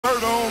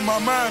on my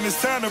mind,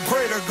 it's time to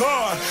pray to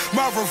God.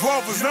 My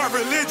revolver's not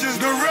religious,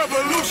 the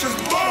revolution's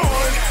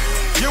born.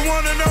 You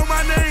wanna know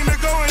my name, to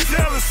go and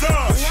tell us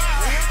all.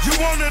 You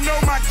wanna know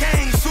my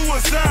gang,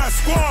 Suicide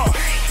Squad.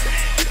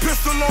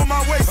 Pistol on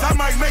my waist, I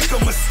might make a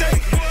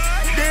mistake.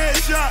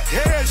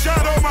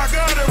 Headshot, oh my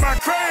God, am I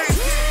crazy?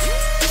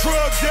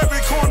 Drugs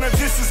every corner,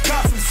 this is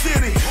Gotham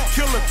City.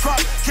 Killer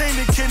Croc came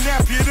to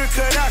kidnap you to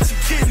cut out your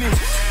kidney.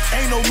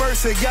 Ain't no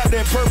mercy, got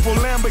that purple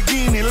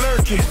Lamborghini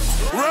lurking.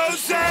 Rose,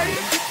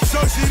 so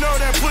she know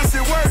that pussy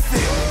worth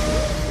it.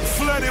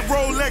 Flooded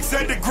Rolex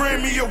at the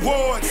Grammy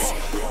Awards.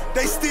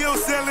 They still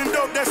selling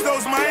dope, that's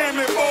those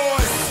Miami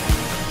boys.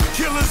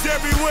 Killers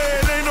everywhere,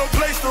 it ain't no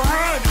place to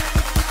run.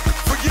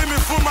 Forgive me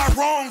for my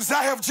wrongs,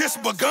 I have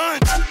just begun.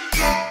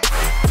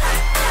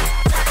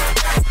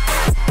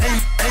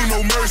 Ain't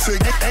no mercy,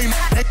 ain't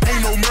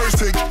no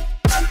mercy.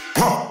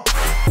 Huh.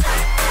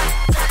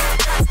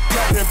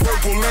 Got that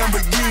purple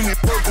Lamborghini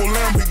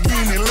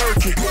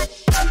lurking.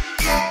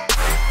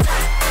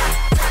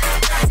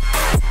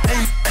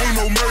 Ain't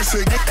no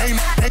mercy, ain't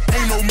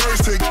no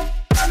mercy.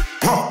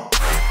 Huh.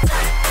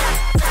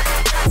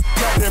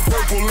 Got that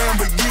purple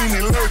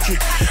Lamborghini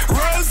lurking.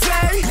 Rose,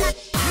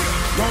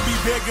 don't be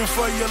begging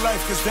for your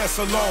life, cause that's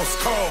a lost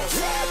cause.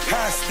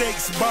 High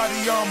stakes,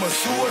 body armor,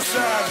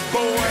 suicide,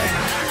 boy.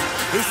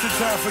 It's the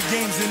time for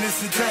games and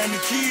it's the time to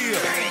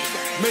kill.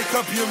 Make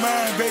up your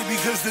mind, baby,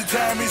 cause the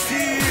time is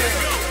here.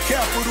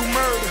 Capital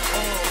murder,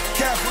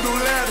 capital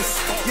letters.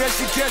 Yeah,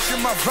 she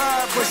catching my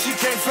vibe, but she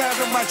can't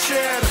fathom my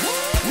cheddar.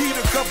 Need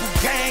a couple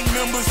gang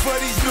members for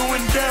these new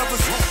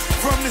endeavors.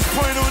 From this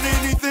point on,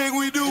 anything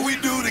we do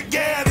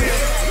together.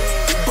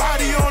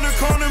 Body on the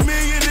corner,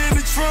 million in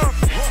the trunk.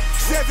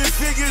 7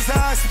 figures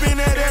I spend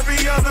that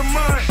every other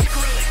month.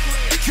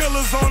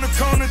 Killers on the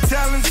corner,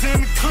 talents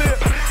in the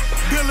clip.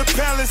 Build a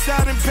palace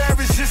out in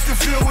Paris just to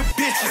fill with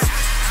bitches.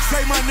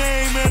 Say my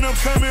name and I'm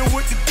coming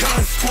with the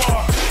gun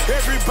squad.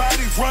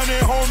 Everybody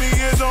running, homie,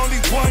 there's only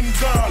one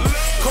gun.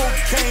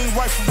 Cocaine,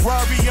 white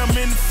Ferrari, I'm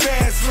in the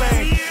fast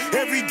lane.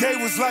 Every day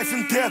was life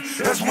and death,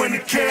 that's when the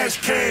cash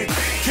came.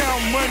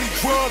 Count money,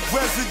 drug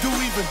residue,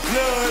 even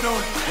blood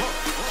on it.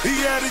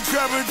 He had it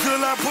driving till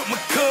I put my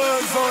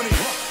cuz on it.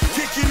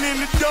 Kicking in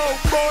the door,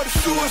 boy, the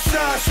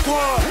Suicide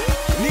Squad.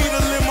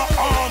 Needle in my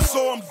arm,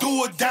 so I'm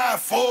do or die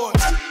for it.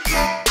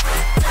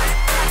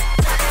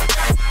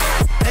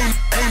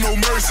 Ain't no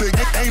mercy,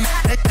 ain't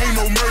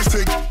no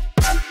mercy.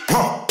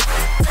 Huh.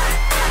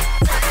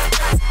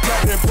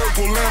 Got that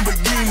purple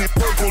Lamborghini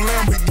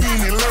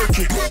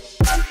lurking.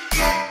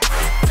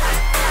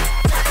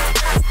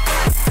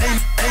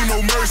 Ain't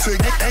no mercy,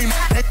 ain't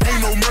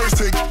no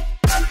mercy.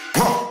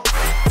 Huh.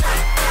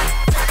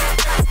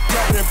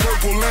 Got that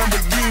purple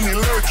Lamborghini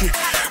lurking.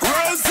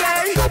 Rose.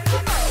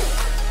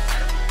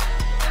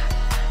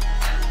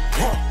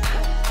 Huh.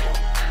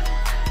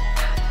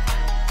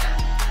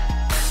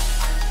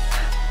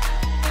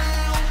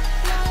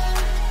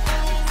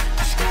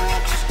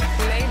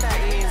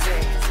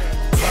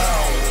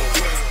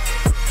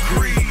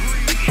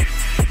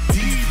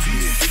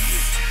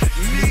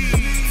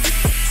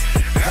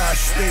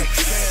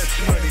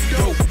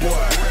 Dope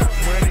boy,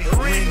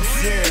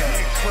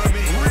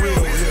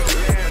 real hip.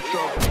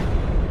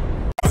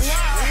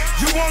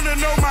 You wanna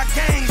know my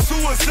gang,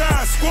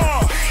 Suicide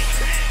Squad?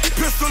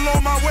 Pistol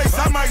on my waist,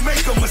 I might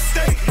make a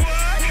mistake.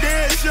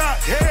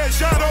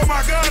 Headshot, oh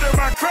my God, am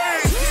I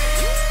crazy?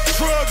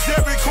 Drugs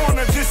every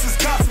corner, this is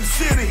Gotham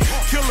City.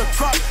 Killer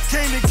Croc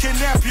came to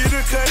kidnap you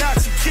to cut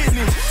out your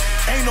kidney.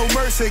 Ain't no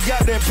mercy,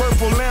 got that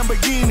purple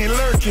Lamborghini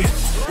lurking.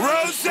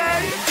 Rose,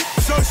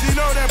 so she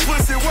know that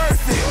pussy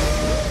worth it.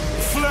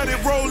 Flooded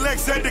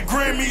Rolex at the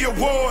Grammy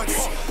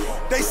Awards.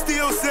 They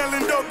still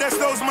selling dope, that's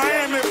those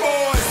Miami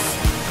boys.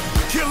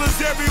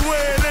 Killers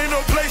everywhere, it ain't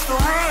no place to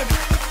run.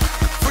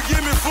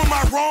 Forgive me for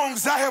my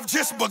wrongs, I have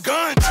just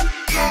begun.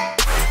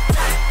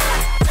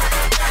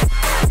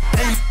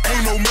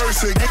 Ain't no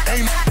mercy,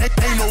 ain't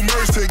no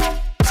mercy.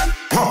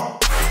 Huh.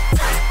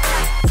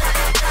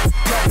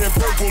 Got that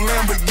purple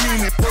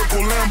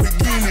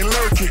Lamborghini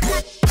lurking.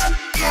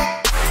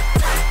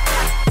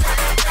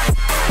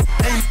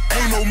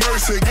 Ain't no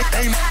mercy,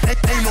 ain't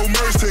no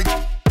mercy.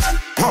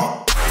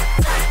 Huh.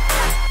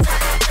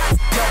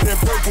 Got that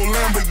purple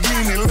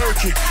Lamborghini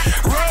lurking.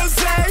 Rose,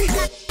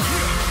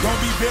 don't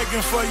be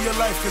begging for your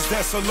life, cause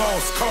that's a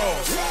lost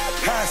cause.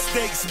 High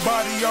stakes,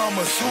 body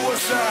armor,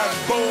 suicide,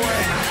 boy.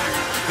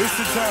 It's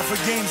the time for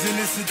games and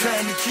it's the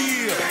time to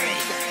kill.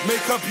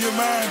 Make up your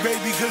mind,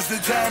 baby, cause the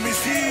time is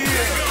here.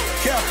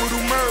 Capital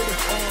murder,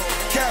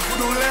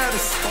 capital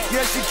letters.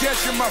 Yeah, she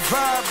catching my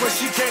vibe, but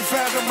she can't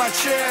fathom my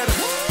cheddar.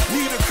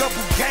 Need a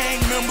couple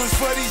gang members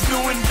for these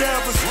new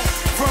endeavors.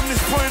 From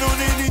this point on,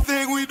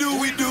 anything we do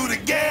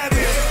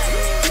together.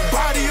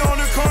 Body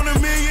on the corner,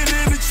 million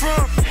in the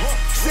trunk.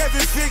 7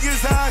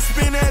 figures I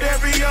spend that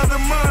every other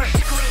month.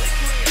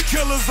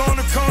 Killers on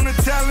the corner,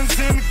 talents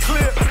in the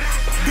clip.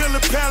 Build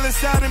a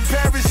palace out in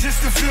Paris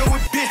just to fill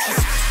with bitches.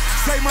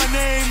 Say my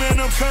name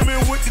and I'm coming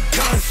with the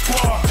gun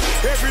squad.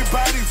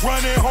 Everybody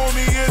running,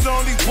 homie, there's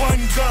only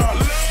one gun.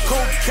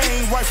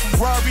 Cocaine, white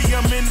Ferrari,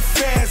 I'm in the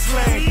fast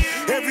lane.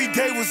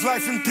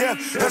 life and death,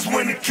 that's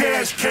when the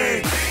cash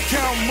came.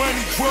 Count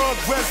money, drug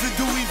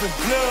residue, even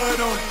blood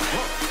on it.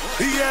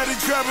 He had it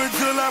dropping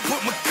till I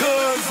put my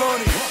cuz on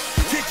it.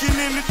 Kicking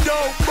in the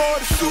door, boy,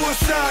 the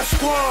Suicide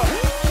Squad.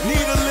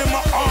 Needle in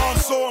my arm,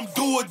 so I'm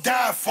do or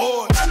die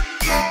for it.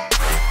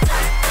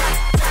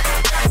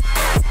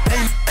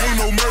 Ain't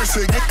no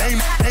mercy, ain't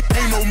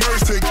no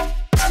mercy.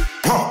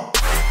 Huh.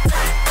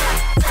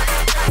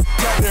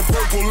 Got that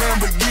purple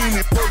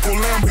Lamborghini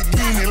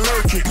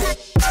lurking.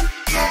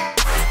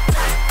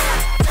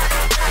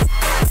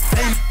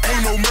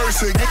 Ain't no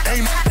mercy,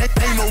 ain't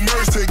no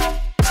mercy.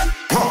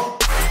 Huh.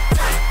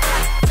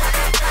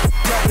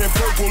 Got that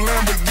purple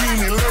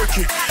Lamborghini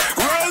lurking.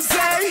 Rose.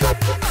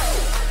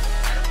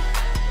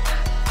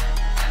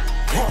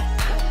 Huh.